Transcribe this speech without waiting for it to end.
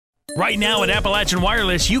Right now at Appalachian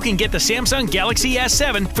Wireless, you can get the Samsung Galaxy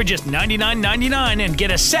S7 for just $99.99 and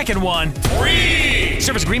get a second one free!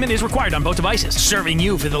 Service agreement is required on both devices, serving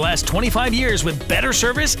you for the last 25 years with better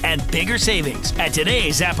service and bigger savings at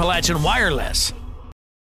today's Appalachian Wireless.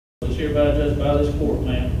 It's hereby judged by this court,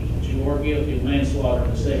 ma'am, that you are guilty of manslaughter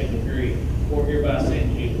in the second degree. The court hereby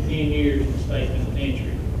sentences you to 10 years in the state penitentiary.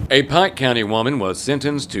 A Pike County woman was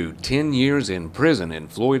sentenced to 10 years in prison in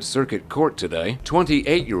Floyd Circuit Court today.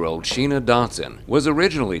 28-year-old Sheena Dotson was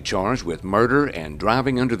originally charged with murder and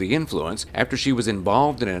driving under the influence after she was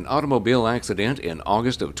involved in an automobile accident in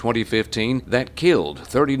August of 2015 that killed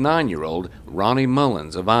 39-year-old Ronnie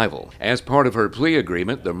Mullins of Ivel. As part of her plea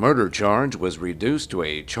agreement, the murder charge was reduced to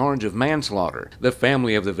a charge of manslaughter. The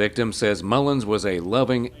family of the victim says Mullins was a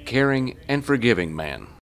loving, caring, and forgiving man.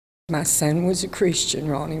 My son was a Christian,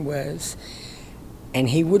 Ronnie was, and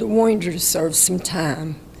he would have wanted her to serve some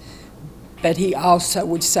time, but he also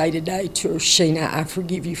would say today to her, Sheena, I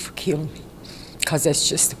forgive you for killing me, because that's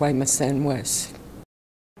just the way my son was.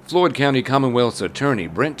 Floyd County Commonwealth's attorney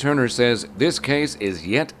Brent Turner says this case is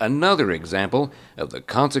yet another example of the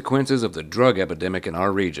consequences of the drug epidemic in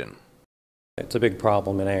our region. It's a big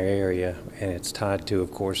problem in our area, and it's tied to,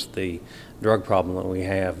 of course, the drug problem that we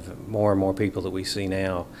have. More and more people that we see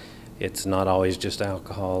now, it's not always just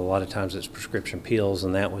alcohol. A lot of times it's prescription pills,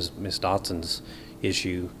 and that was Miss Dotson's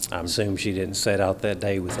issue. I assume she didn't set out that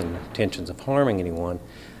day with intentions of harming anyone,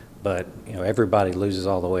 but everybody loses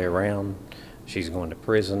all the way around. She's going to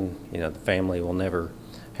prison. The family will never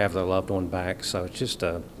have their loved one back, so it's just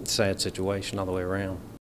a sad situation all the way around.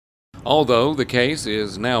 Although the case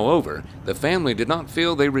is now over, the family did not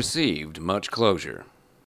feel they received much closure.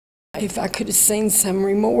 If I could have seen some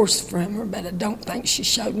remorse from her, but I don't think she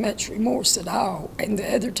showed much remorse at all. And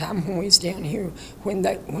the other time when we was down here,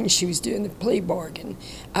 when she was doing the plea bargain,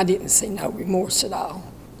 I didn't see no remorse at all.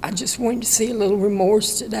 I just wanted to see a little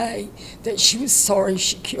remorse today that she was sorry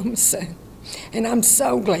she killed my son. And I'm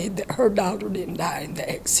so glad that her daughter didn't die in the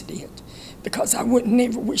accident, because I would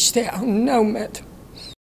never wish that on no mother.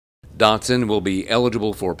 Dotson will be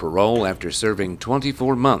eligible for parole after serving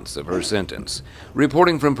 24 months of her sentence.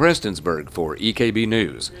 Reporting from Prestonsburg for EKB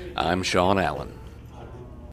News, I'm Sean Allen.